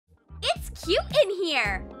cute in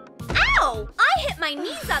here. Ow! I hit my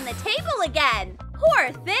knees on the table again.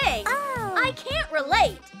 Poor thing. Oh. I can't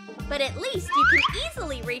relate. But at least you can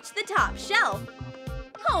easily reach the top shelf.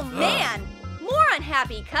 Oh man, more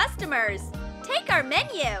unhappy customers. Take our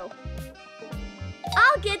menu.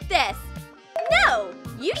 I'll get this. No,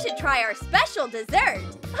 you should try our special dessert.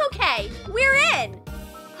 Okay, we're in.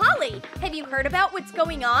 Polly, have you heard about what's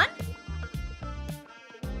going on?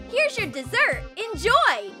 Here's your dessert.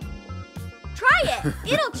 Enjoy. Try it.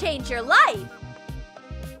 It'll change your life.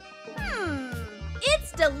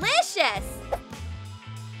 It's delicious.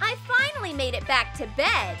 I finally made it back to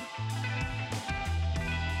bed.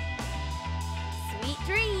 Sweet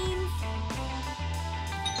dreams.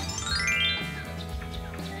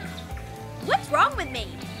 What's wrong with me?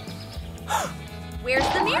 Where's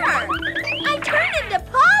the mirror? I turned into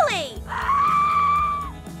Polly!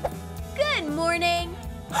 Good morning.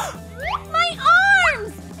 My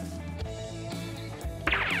arms!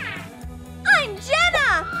 I'm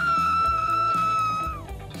Jenna!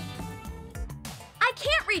 I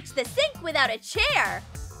can't reach the sink without a chair.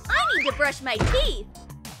 I need to brush my teeth.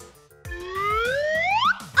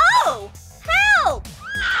 Oh! Help!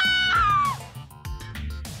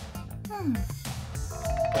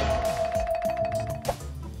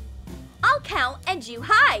 I'll count and you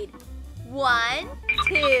hide. 1,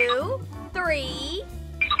 2, 3.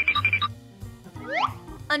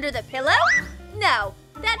 Under the pillow? No,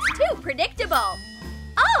 that's too predictable.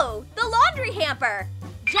 Oh, the laundry hamper.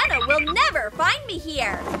 Jenna will never find me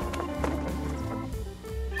here.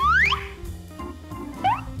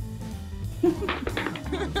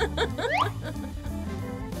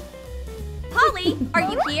 Polly, are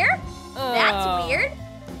you here? That's weird.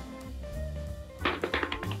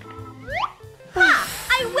 Ha!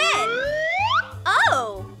 I win!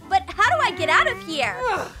 Oh, but how do I get out of here?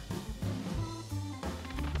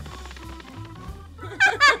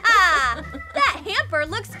 That hamper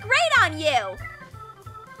looks great on you!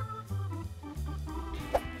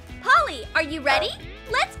 Polly, are you ready?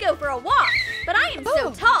 Let's go for a walk. But I am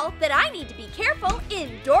so tall that I need to be careful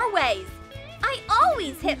in doorways. I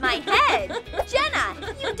always hit my head. Jenna,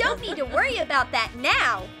 you don't need to worry about that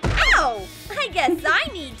now. Ow! I guess I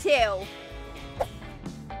need to.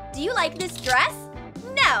 Do you like this dress?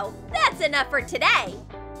 No, that's enough for today.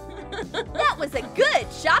 That was a good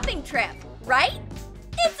shopping trip, right?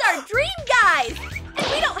 It's our dream, guys! And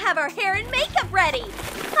we don't have our hair and makeup ready.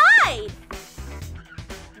 Hide!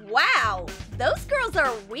 Wow, those girls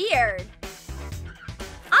are weird.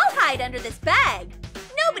 I'll hide under this bag.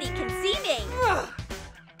 Nobody can see me.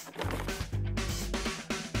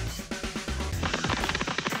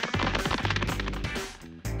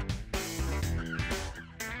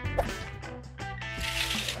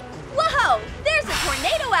 Whoa, there's a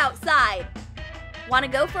tornado outside. Want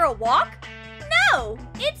to go for a walk? No,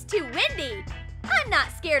 it's too windy. I'm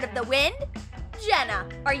not scared of the wind. Jenna,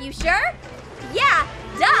 are you sure? Yeah,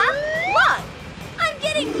 duh. Look, I'm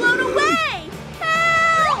getting blown away.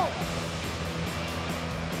 Help!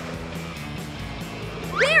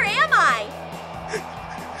 Where am I?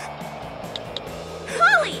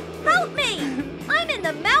 Polly, help me! I'm in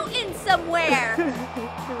the mountains somewhere.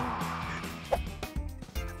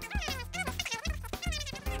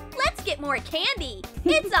 Let's get more candy.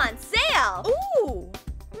 It's on sale. Ooh!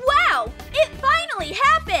 Wow, it finally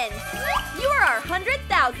happened. You are our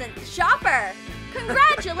 100,000th shopper.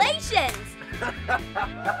 Congratulations.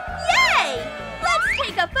 Yay! Let's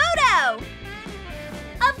take a photo.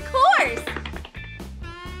 Of course.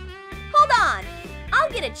 Hold on. I'll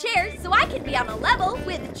get a chair so I can be on a level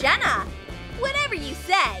with Jenna. Whatever you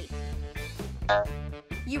say.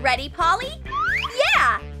 You ready, Polly?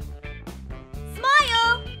 Yeah!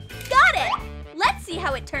 Smile! Got it! Let's see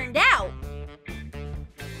how it turned out.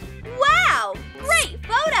 Wow! Great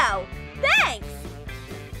photo! Thanks!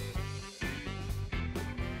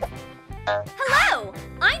 Hello!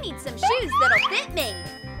 I need some shoes that'll fit me.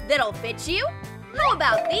 That'll fit you? How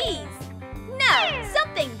about these? No,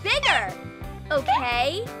 something bigger.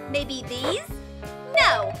 Okay, maybe these?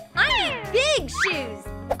 No, I need big shoes.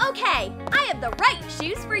 Okay, I have the right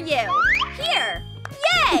shoes for you. Here.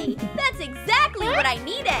 Yay! That's exactly what I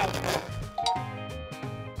needed.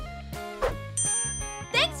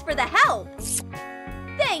 Thanks for the help.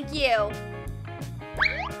 Thank you.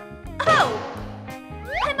 Oh!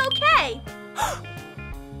 I'm okay.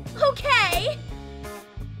 Okay.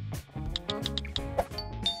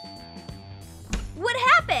 What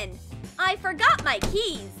happened? I forgot my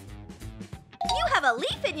keys. You have a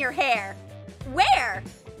leaf in your hair. Where?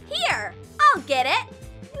 Here, I'll get it.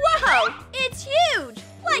 Whoa, it's huge,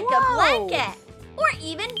 like a blanket. Or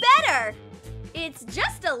even better, it's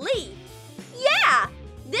just a leaf.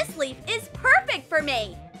 This leaf is perfect for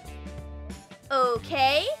me.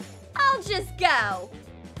 Okay, I'll just go.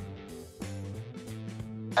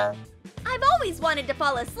 I've always wanted to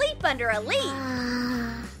fall asleep under a leaf.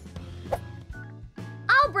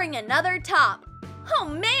 I'll bring another top. Oh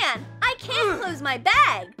man, I can't close my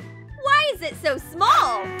bag. Why is it so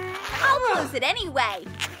small? I'll close it anyway.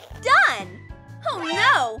 Done! Oh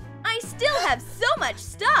no, I still have so much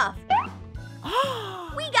stuff.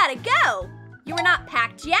 We gotta go. You are not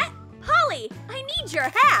packed yet? Polly, I need your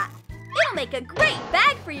hat. It'll make a great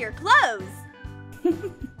bag for your clothes.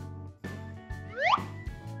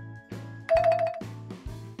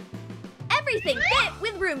 Everything fit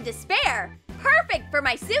with room to spare. Perfect for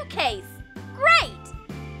my suitcase. Great!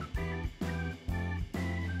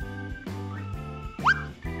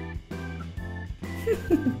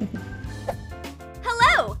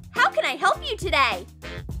 Hello, how can I help you today?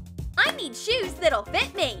 I need shoes that'll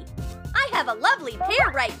fit me. I have a lovely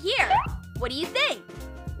pair right here. What do you think?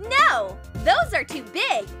 No, those are too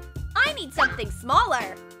big. I need something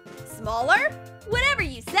smaller. Smaller? Whatever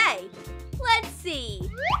you say. Let's see.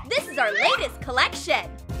 This is our latest collection.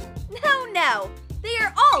 No, they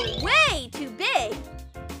are all way too big.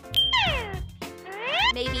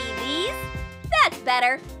 Maybe these? That's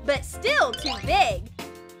better, but still too big.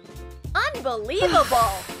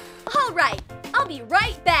 Unbelievable. All right, I'll be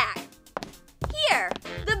right back. Here,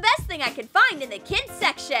 the best thing I could find in the kids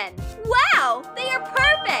section. Wow, they are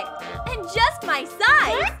perfect and just my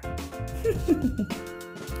size.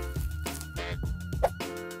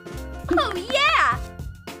 Oh yeah!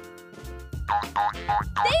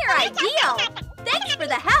 They are ideal! Thanks for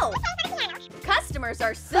the help! Customers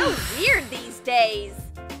are so weird these days.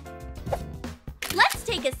 Let's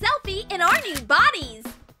take a selfie in our new bodies.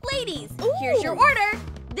 Ladies, here's your order.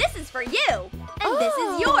 This is for you, and this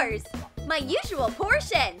is yours. My usual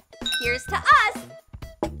portion. Here's to us.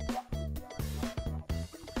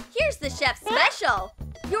 Here's the chef's special.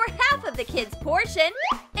 Your half of the kids' portion,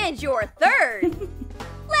 and your third.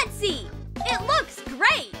 Let's see. It looks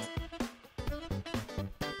great.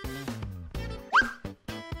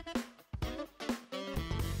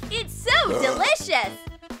 It's so delicious.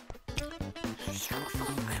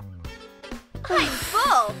 I'm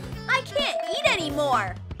full. I can't eat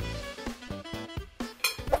anymore.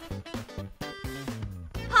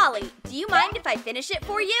 Polly, do you mind if I finish it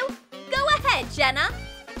for you? Go ahead, Jenna.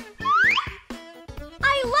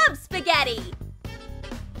 I love spaghetti.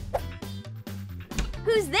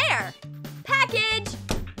 Who's there? Package!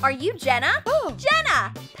 Are you Jenna?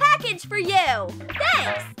 Jenna! Package for you!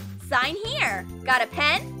 Thanks! Sign here. Got a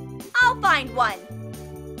pen? I'll find one.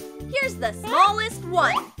 Here's the smallest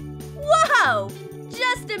one. Whoa!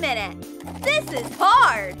 Just a minute. This is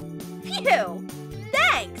hard. Phew!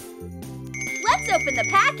 Thanks! Let's open the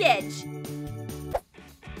package.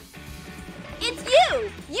 It's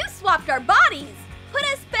you! You swapped our bodies. Put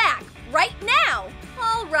us back right now.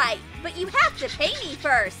 All right, but you have to pay me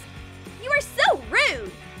first. You are so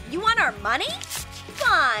rude. You want our money?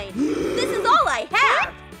 Fine. This is all I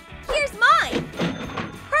have. Here's mine.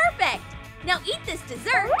 Perfect. Now eat this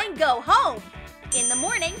dessert and go home. In the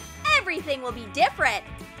morning, everything will be different.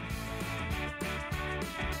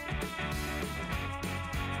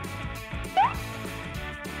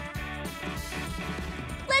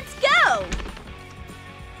 Let's go.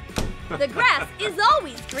 The grass is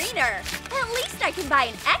always greener. At least I can buy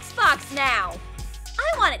an Xbox now.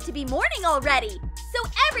 I want it to be morning already, so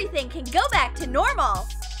everything can go back to normal.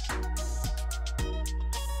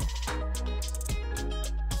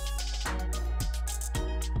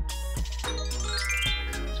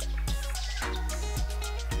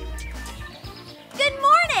 Good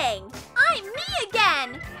morning! I'm me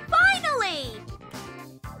again! Finally!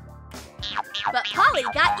 But Polly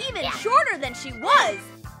got even shorter than she was.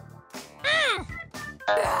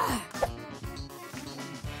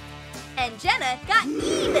 And Jenna got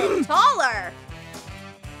even taller.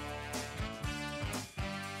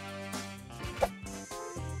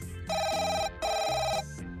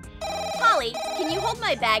 Polly, can you hold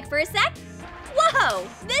my bag for a sec? Whoa!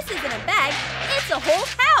 This isn't a bag, it's a whole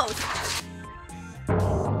house!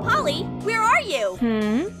 Polly, where are you?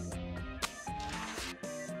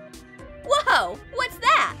 Whoa! What's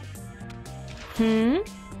that?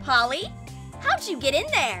 Polly? How'd you get in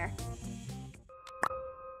there?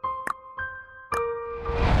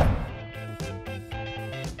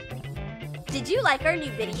 Did you like our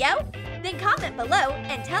new video? Then comment below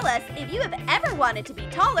and tell us if you have ever wanted to be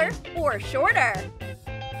taller or shorter.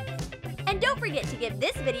 And don't forget to give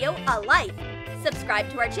this video a like,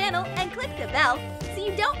 subscribe to our channel, and click the bell so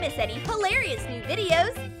you don't miss any hilarious new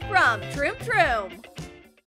videos from Troom.